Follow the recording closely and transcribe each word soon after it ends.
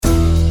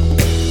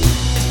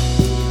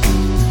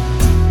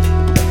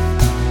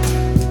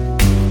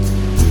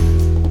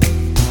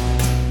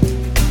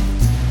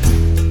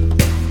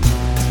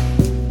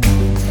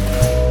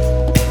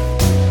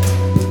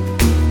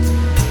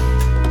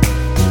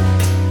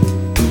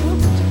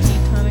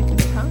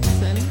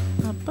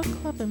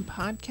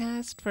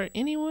podcast for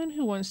anyone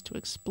who wants to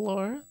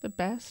explore the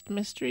best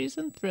mysteries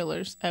and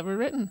thrillers ever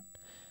written.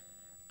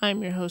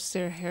 I'm your host,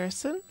 Sarah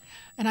Harrison.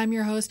 And I'm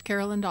your host,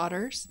 Carolyn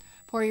Daughters.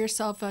 Pour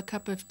yourself a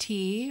cup of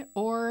tea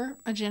or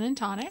a gin and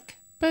tonic.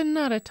 But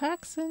not a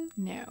toxin.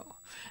 No.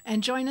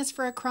 And join us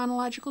for a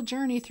chronological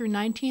journey through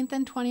 19th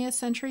and 20th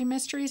century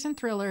mysteries and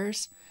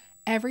thrillers.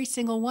 Every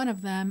single one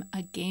of them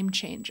a game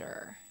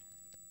changer.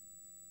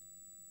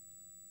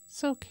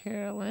 So,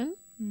 Carolyn.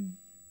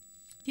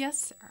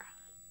 Yes, Sarah.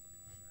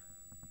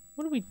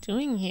 What are we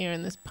doing here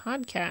in this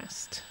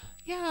podcast?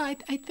 Yeah,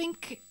 I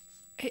think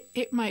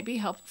it might be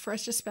helpful for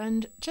us to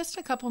spend just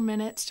a couple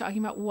minutes talking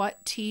about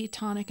what tea,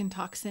 tonic, and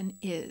toxin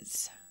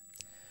is.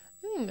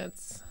 I think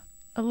that's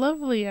a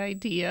lovely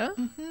idea.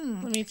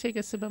 Mm-hmm. Let me take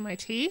a sip of my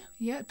tea.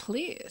 Yeah,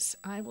 please.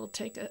 I will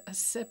take a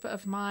sip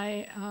of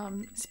my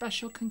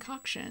special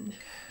concoction.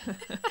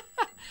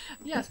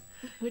 Yes,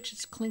 which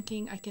is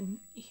clinking. I can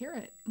hear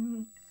it.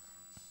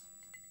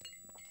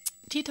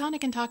 Tea,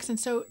 tonic, and toxin.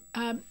 So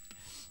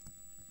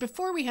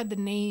before we had the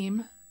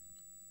name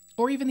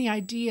or even the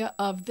idea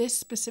of this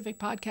specific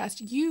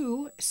podcast,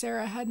 you,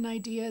 Sarah, had an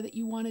idea that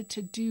you wanted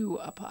to do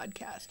a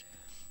podcast.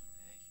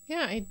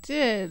 Yeah, I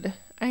did.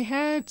 I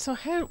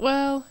said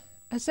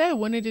I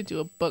wanted to do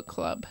a book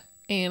club,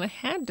 and I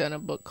had done a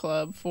book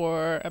club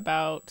for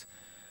about,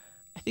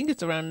 I think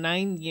it's around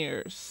 9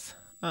 years.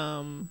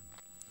 And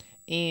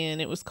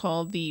it was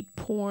called the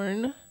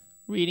Porn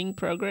Reading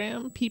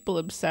Program. People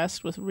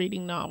obsessed with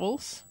reading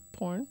novels,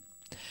 porn.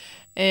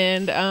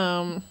 And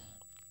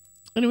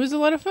it was a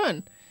lot of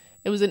fun.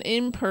 It was an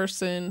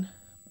in-person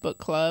book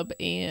club,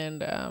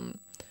 and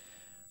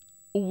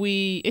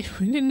we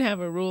didn't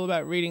have a rule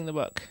about reading the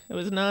book. It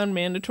was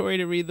non-mandatory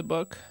to read the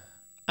book.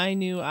 I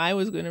knew I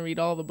was going to read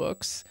all the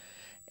books,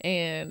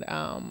 and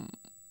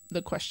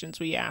the questions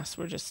we asked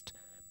were just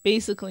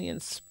basically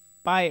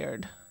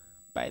inspired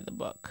by the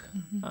book.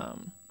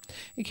 Mm-hmm.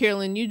 And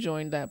Carolyn, you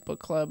joined that book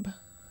club.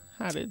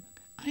 How did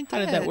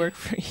that work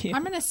for you?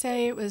 I'm going to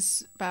say it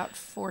was about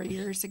 4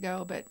 years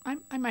ago, but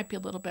I might be a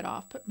little bit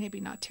off, but maybe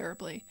not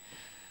terribly.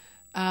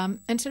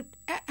 And so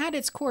at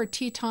its core,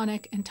 Tea,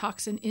 Tonic, and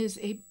Toxin is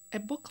a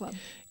book club.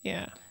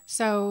 Yeah.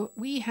 So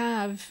we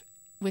have,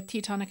 with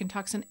Tea, Tonic, and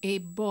Toxin, a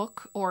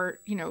book, or,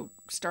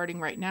 starting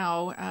right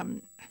now,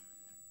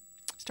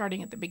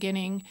 starting at the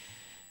beginning,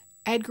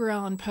 Edgar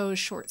Allan Poe's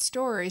short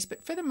stories.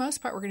 But for the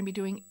most part, we're going to be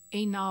doing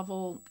a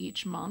novel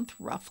each month,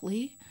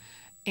 roughly.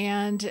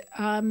 And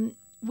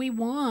we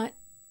want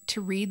to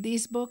read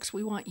these books.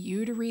 We want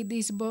you to read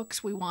these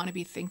books. We want to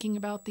be thinking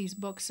about these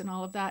books and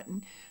all of that.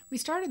 And we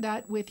started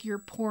that with your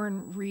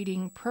porn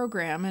reading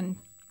program. And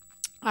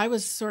I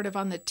was sort of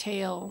on the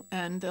tail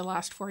end the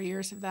last 4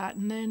 years of that.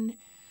 And then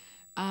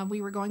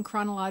we were going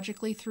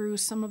chronologically through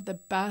some of the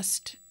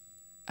best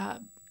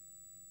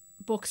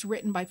books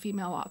written by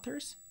female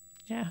authors.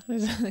 Yeah, it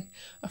was like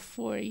a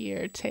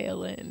 4-year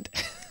tail end.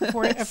 A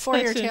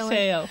 4-year tail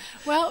end.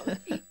 Well,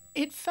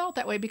 it felt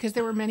that way because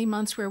there were many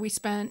months where we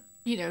spent,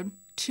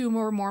 2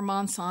 more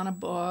months on a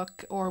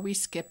book, or we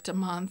skipped a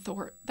month,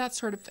 or that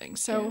sort of thing.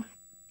 So, yeah.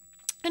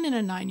 And in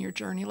a 9-year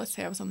journey, let's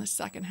say I was on the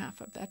second half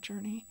of that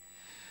journey.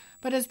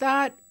 But as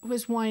that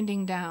was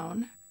winding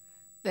down,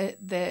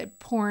 the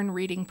porn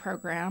reading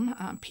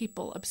program,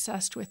 people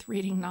obsessed with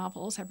reading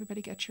novels,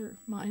 everybody get your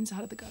minds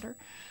out of the gutter.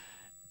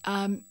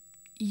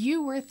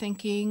 You were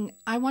thinking,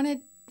 I want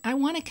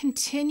to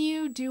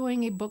continue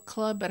doing a book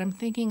club, but I'm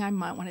thinking I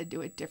might want to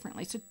do it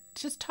differently. So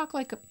just talk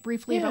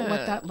briefly about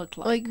what that looked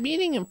like. Like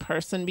meeting in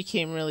person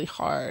became really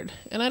hard.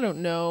 And I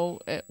don't know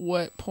at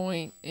what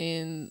point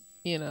in,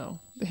 the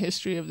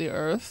history of the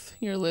earth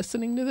you're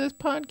listening to this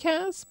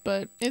podcast,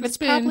 but it's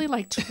been probably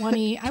like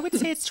 20, I would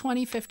say it's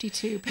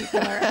 2052 people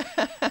are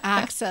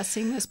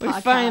accessing this podcast.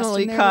 We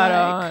finally caught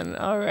on.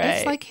 All right.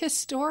 It's like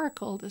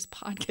historical, this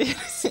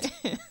podcast.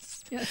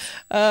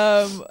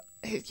 Yes.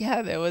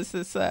 Yeah, there was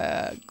this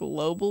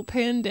global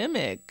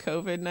pandemic,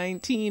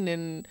 COVID-19,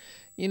 and,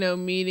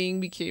 meeting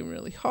became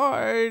really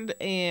hard,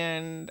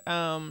 and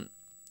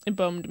it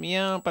bummed me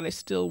out, but I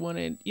still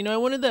wanted, I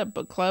wanted that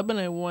book club, and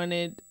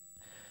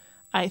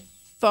I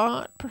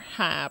thought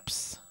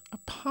perhaps a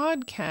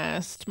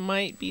podcast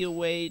might be a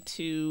way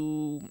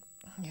to,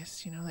 I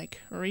guess,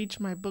 reach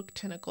my book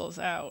tentacles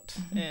out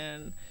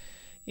and,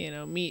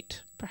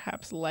 meet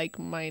perhaps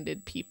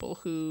like-minded people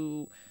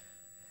who,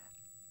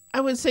 I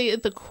would say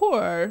at the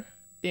core,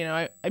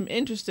 I'm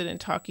interested in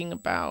talking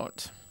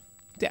about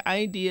the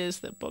ideas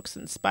that books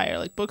inspire.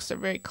 Like, books are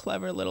very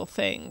clever little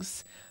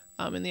things,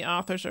 and the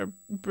authors are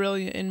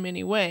brilliant in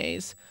many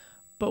ways.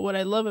 But what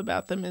I love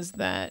about them is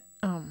that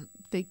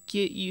they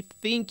get you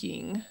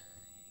thinking,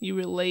 you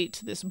relate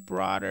to this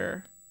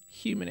broader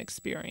human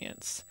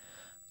experience.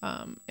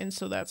 And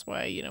so that's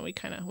why, we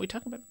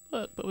talk about the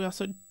book, but we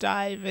also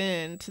dive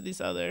into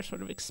these other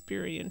sort of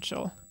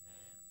experiential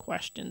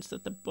questions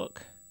that the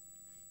book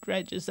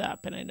dredges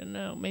up. And I don't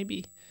know,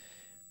 maybe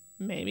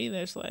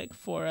there's like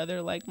 4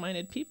 other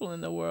like-minded people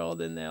in the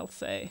world, and they'll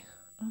say,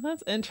 Oh,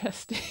 that's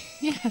interesting.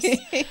 Yes.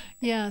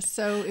 Yeah.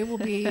 So it will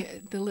be,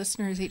 the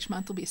listeners each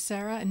month will be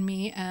Sarah and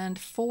me and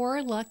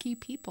 4 lucky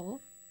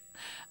people.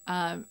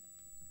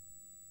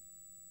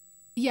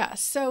 Yeah.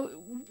 So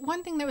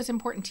one thing that was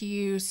important to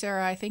you,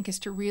 Sarah, I think, is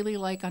to really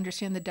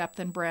understand the depth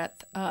and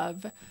breadth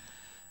of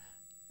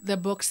the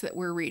books that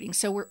we're reading.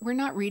 So we're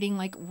not reading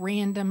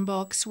random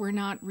books. We're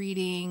not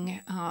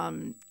reading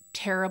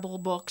terrible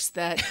books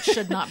that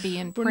should not be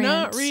in print. We're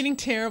not reading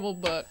terrible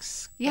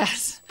books.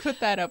 Yes.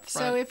 Put that up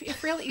front. So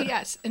if really,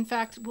 yes. In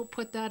fact, we'll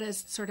put that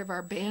as sort of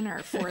our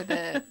banner for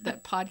the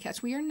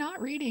podcast. We are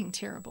not reading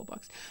terrible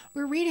books.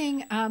 We're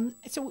reading,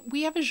 so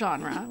we have a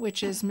genre,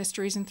 which is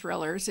mysteries and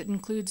thrillers. It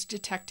includes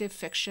detective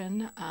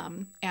fiction,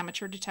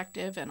 amateur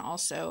detective, and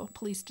also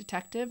police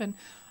detective, and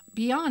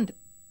beyond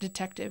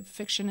detective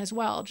fiction as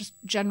well, just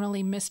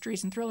generally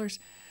mysteries and thrillers.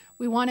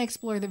 We want to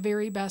explore the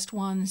very best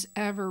ones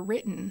ever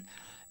written.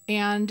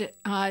 And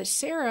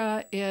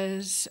Sarah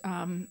is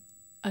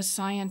a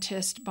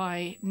scientist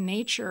by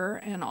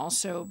nature and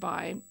also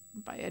by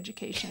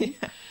education.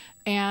 Yeah.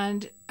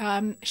 And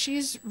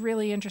she's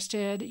really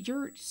interested,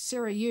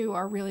 Sarah, you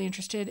are really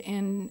interested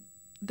in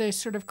the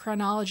sort of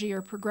chronology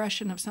or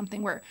progression of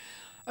something where,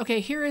 okay,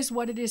 here is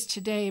what it is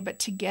today, but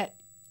to get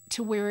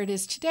to where it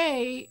is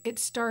today, it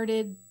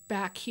started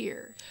back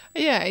here.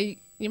 Yeah,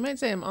 you might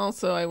say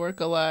I work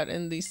a lot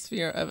in the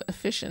sphere of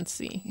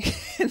efficiency.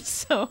 And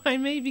so I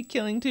may be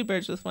killing 2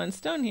 birds with 1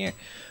 stone here.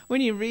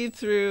 When you read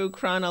through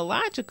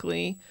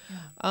chronologically,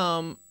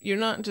 you're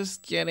not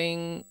just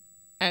getting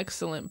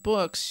excellent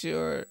books,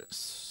 you're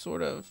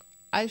sort of,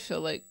 I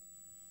feel like,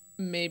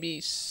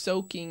 maybe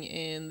soaking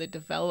in the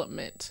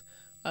development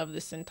of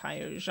this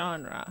entire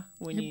genre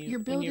you're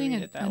building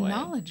a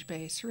knowledge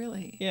base,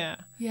 really. Yeah.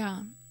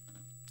 Yeah.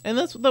 And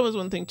that was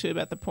one thing, too,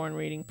 about the porn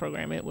reading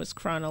program. It was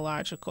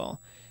chronological.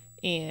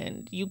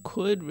 And you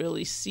could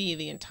really see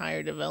the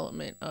entire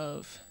development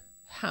of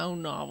how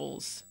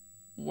novels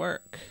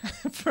work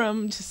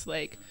from just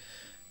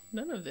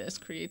none of this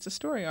creates a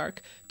story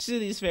arc to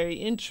these very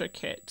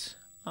intricate,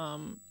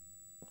 and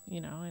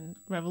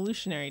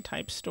revolutionary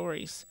type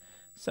stories.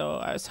 So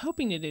I was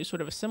hoping to do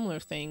sort of a similar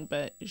thing,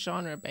 but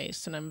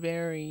genre-based. And I'm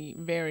very,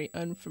 very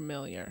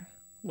unfamiliar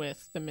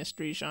with the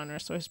mystery genre.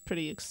 So I was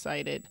pretty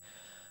excited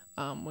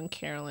when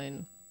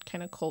Carolyn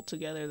kind of culled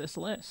together this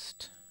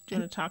list. Do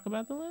you want to talk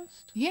about the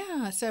list?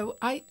 Yeah, so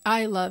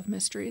I love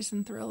mysteries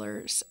and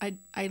thrillers.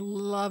 I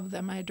love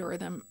them. I adore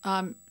them.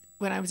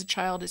 When I was a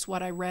child is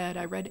what I read.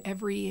 I read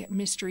every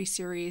mystery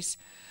series,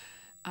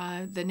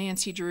 the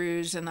Nancy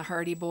Drews and the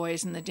Hardy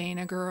Boys and the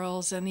Dana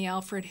Girls and the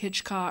Alfred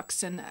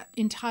Hitchcocks, and that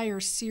entire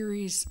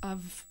series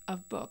of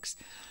books.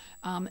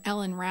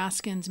 Ellen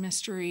Raskin's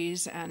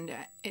mysteries, and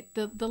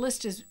the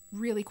list is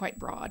really quite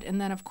broad.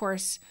 And then, of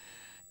course,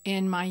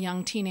 in my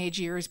young teenage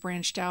years,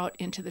 branched out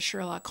into the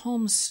Sherlock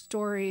Holmes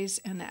stories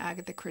and the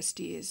Agatha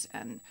Christie's,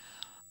 and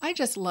I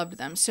just loved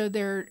them. So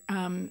they're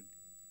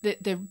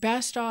the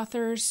best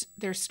authors.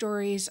 Their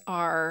stories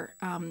are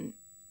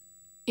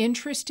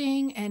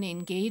interesting and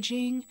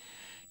engaging.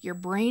 Your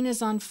brain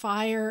is on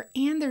fire,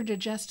 and they're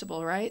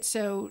digestible, right?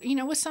 So,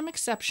 with some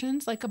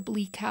exceptions, like A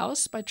Bleak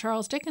House by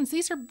Charles Dickens,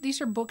 these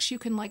are books you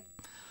can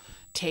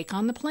take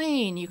on the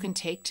plane, you can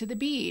take to the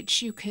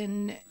beach, you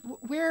can,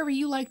 wherever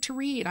you like to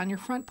read, on your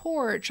front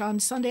porch,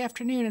 on Sunday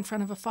afternoon in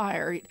front of a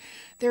fire.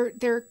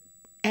 They're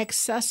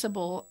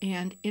accessible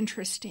and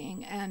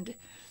interesting, and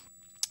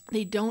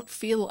they don't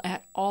feel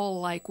at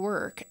all like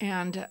work.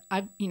 And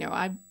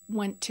I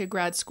went to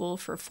grad school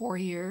for 4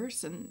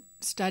 years and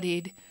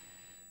studied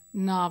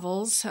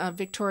novels.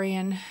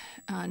 Victorian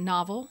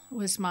novel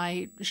was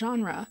my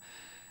genre.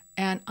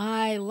 And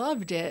I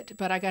loved it,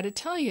 but I got to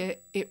tell you,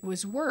 it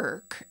was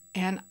work.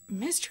 And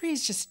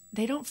mysteries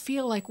they don't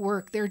feel like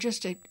work. They're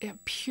just a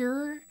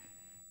pure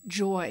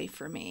joy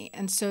for me.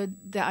 And so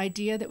the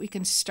idea that we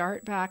can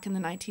start back in the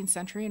 19th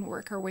century and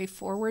work our way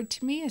forward,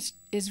 to me,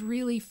 is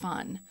really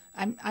fun.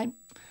 I'm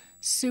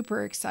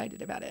super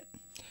excited about it.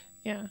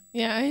 Yeah,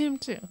 I am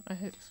too. I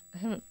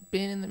haven't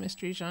been in the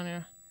mystery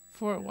genre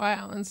for a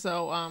while, and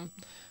so I'm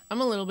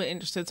a little bit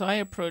interested. So I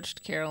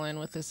approached Carolyn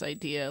with this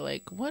idea,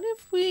 what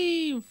if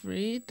we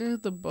read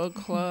the book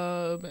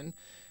club, and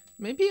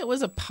maybe it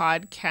was a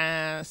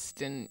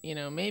podcast, and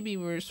maybe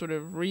we're sort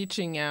of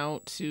reaching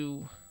out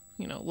to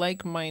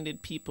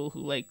like-minded people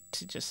who like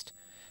to just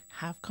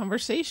have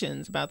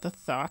conversations about the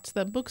thoughts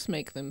that books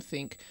make them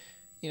think,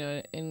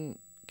 and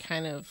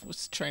kind of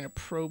was trying to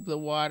probe the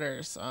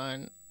waters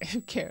on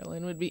if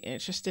Carolyn would be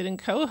interested in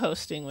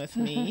co-hosting with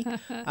me.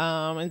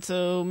 And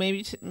so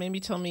maybe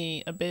tell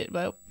me a bit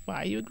about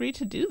why you agreed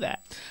to do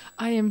that.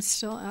 I am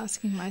still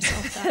asking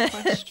myself that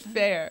question.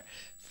 Fair.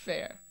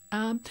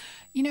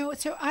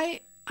 So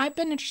I've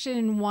been interested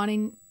in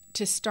wanting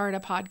to start a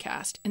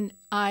podcast, and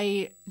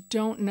I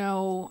don't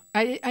know,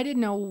 I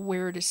didn't know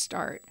where to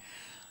start.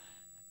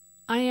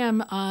 I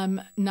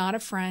am not a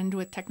friend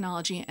with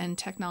technology, and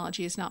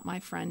technology is not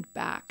my friend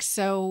back.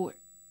 So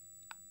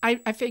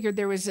I figured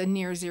there was a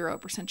near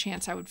 0%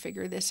 chance I would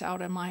figure this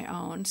out on my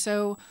own.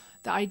 So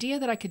the idea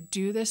that I could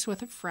do this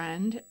with a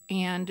friend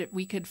and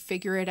we could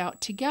figure it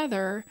out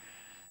together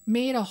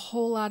made a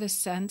whole lot of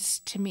sense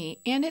to me.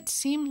 And it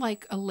seemed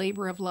like a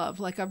labor of love,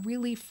 like a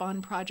really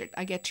fun project.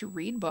 I get to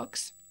read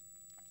books.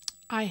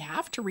 I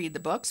have to read the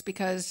books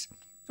because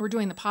we're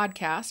doing the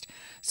podcast,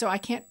 so I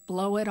can't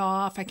blow it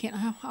off. I can't,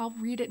 oh, I'll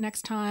read it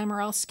next time,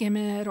 or I'll skim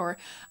it, or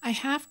I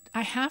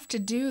have to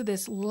do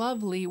this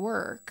lovely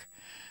work.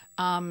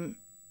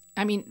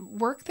 I mean,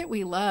 work that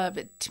we love,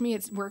 to me,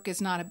 work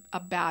is not a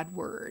bad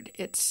word.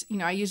 It's,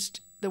 I used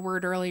the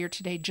word earlier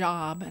today,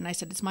 job, and I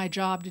said, it's my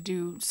job to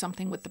do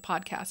something with the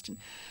podcast. And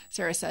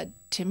Sarah said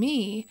to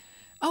me,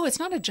 oh, it's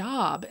not a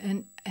job.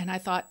 And I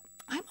thought,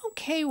 I'm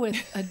okay with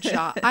a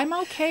job. I'm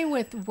okay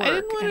with work. I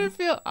didn't want her to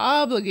feel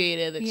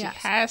obligated that she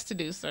has to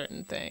do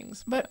certain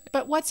things.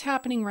 But what's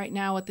happening right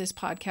now with this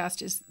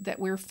podcast is that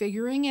we're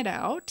figuring it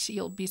out.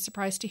 You'll be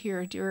surprised to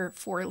hear, dear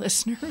 4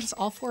 listeners,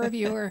 all 4 of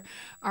you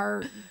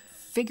are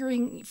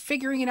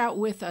figuring it out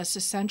with us,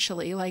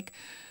 essentially. Like,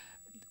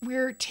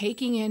 we're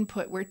taking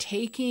input, we're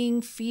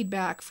taking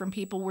feedback from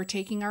people, we're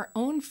taking our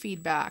own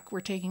feedback, we're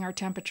taking our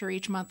temperature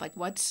each month, like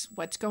what's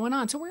going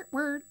on. So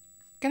we're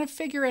going to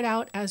figure it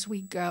out as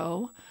we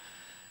go.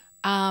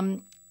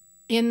 In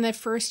the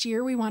first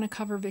year, we want to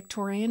cover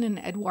Victorian and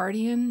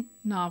Edwardian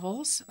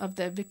novels of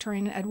the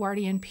Victorian and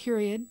Edwardian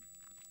period.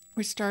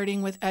 We're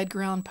starting with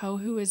Edgar Allan Poe,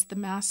 who is the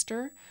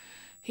master.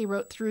 He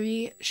wrote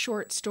 3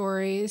 short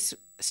stories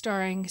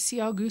starring C.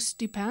 Auguste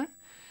Dupin,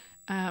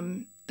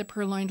 The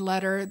Purloined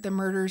Letter, The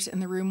Murders in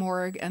the Rue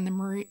Morgue, and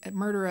the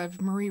Murder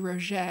of Marie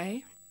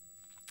Roget.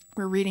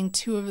 We're reading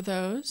 2 of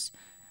those.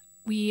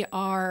 We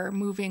are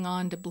moving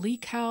on to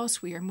Bleak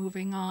House. We are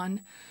moving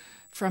on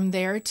from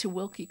there to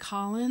Wilkie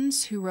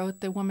Collins, who wrote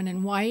The Woman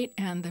in White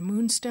and The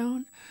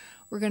Moonstone.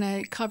 We're going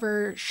to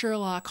cover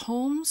Sherlock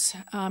Holmes,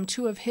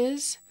 2 of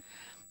his,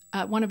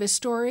 one of his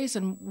stories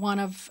and one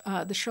of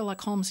the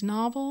Sherlock Holmes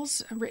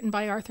novels written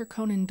by Arthur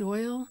Conan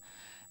Doyle,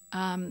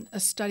 A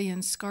Study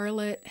in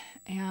Scarlet,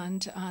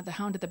 and The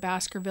Hound of the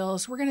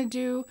Baskervilles. We're going to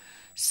do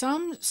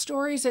some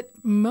stories that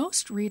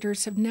most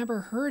readers have never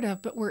heard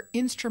of, but were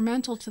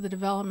instrumental to the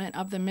development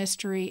of the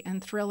mystery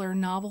and thriller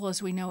novel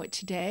as we know it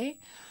today.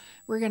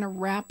 We're going to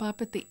wrap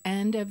up at the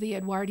end of the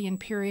Edwardian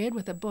period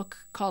with a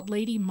book called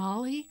Lady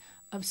Molly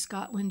of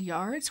Scotland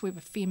Yard. So we have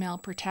a female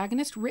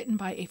protagonist written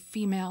by a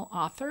female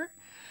author.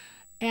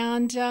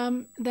 And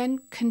then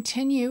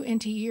continue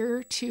into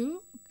year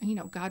 2,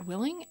 God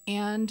willing,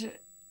 and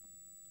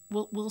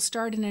we'll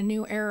start in a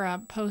new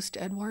era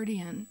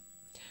post-Edwardian.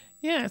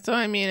 Yeah, so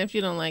I mean, if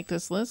you don't like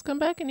this list, come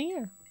back in a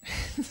year.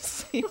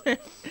 see where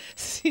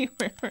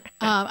we're at.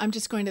 I'm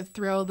just going to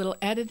throw a little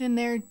edit in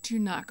there. Do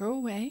not go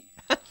away.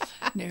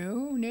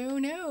 No.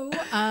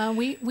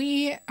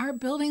 We are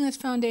building this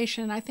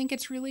foundation. I think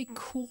it's really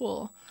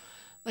cool.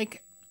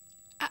 Like,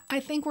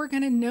 I think we're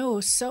going to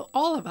know, so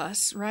all of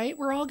us, right?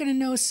 We're all going to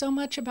know so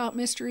much about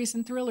mysteries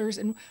and thrillers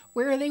and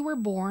where they were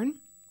born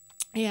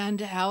and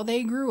how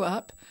they grew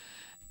up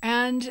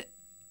and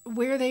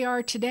where they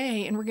are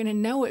today. And we're going to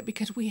know it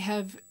because we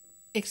have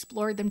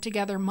explored them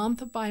together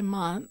month by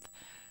month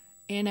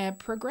in a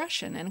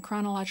progression, in a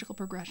chronological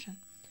progression.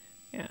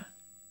 Yeah.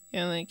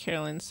 Yeah, like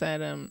Carolyn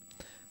said,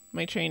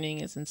 my training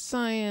is in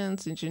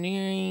science,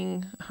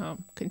 engineering,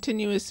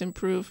 continuous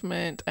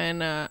improvement.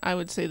 And I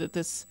would say that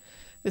this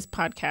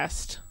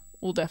podcast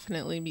will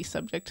definitely be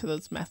subject to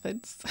those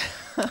methods.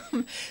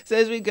 So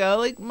as we go,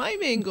 like my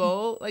main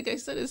goal, like I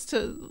said, is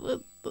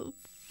to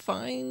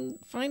find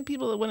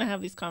people that want to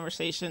have these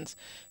conversations.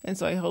 And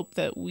so I hope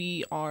that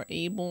we are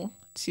able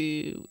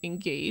to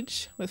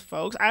engage with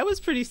folks. I was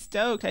pretty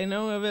stoked. I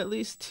know of at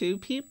least 2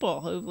 people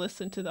who've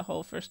listened to the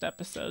whole first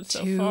episode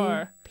so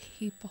far. 2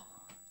 people.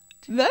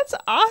 That's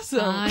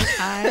awesome.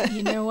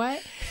 You know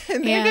what?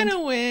 And they're going to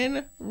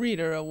win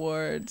reader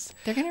awards.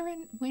 They're going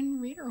to win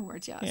reader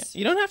awards, yes. Yeah.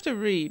 You don't have to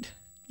read.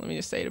 Let me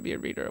just say, to be a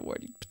reader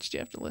award, but you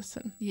have to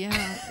listen.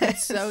 Yeah.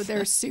 So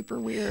they're super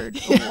weird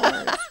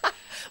awards.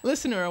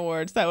 Listener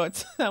awards. That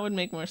would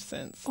make more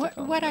sense.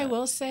 What I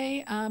will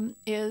say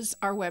is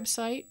our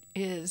website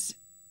is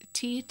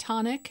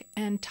Tonic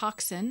and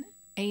Toxin,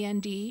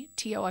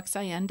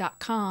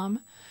 ANDTOXIN.com,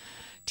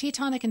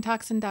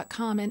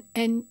 TonicandToxin.com,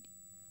 and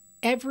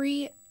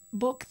every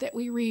book that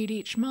we read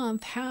each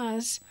month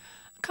has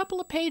a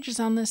couple of pages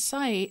on the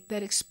site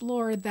that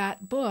explore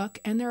that book,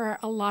 and there are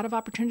a lot of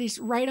opportunities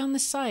right on the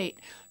site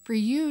for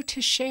you to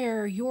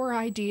share your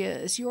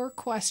ideas, your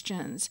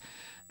questions.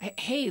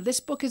 Hey, this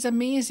book is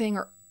amazing,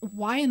 or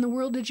why in the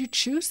world did you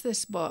choose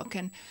this book?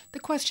 And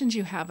the questions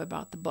you have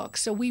about the book.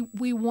 So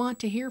we want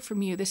to hear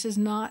from you. This is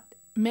not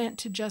meant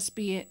to just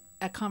be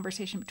a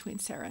conversation between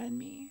Sarah and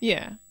me.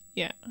 Yeah.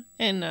 Yeah.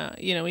 And,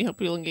 we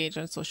hope you'll engage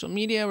on social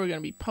media. We're going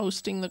to be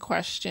posting the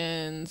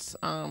questions.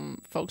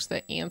 Folks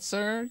that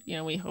answer,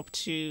 we hope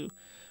to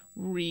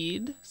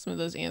read some of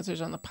those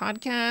answers on the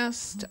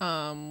podcast.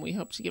 We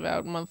hope to give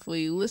out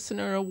monthly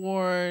listener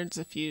awards.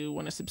 If you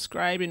want to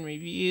subscribe and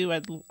review,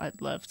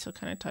 I'd love to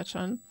kind of touch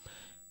on,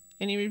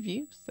 any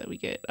reviews that we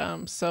get.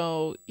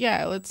 So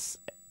yeah,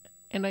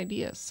 and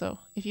ideas. So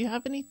if you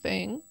have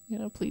anything,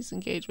 please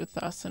engage with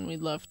us, and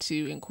we'd love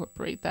to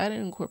incorporate that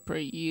and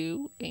incorporate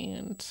you.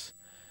 And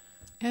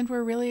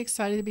we're really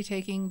excited to be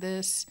taking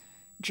this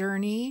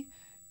journey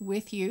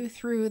with you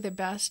through the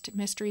best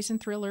mysteries and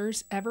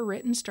thrillers ever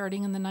written,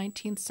 starting in the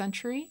 19th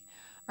century.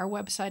 Our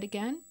website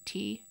again,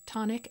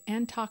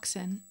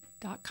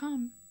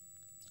 tonicandtoxin.com.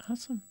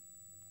 Awesome.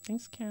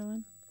 Thanks,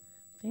 Carolyn.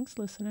 Thanks,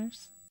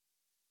 listeners.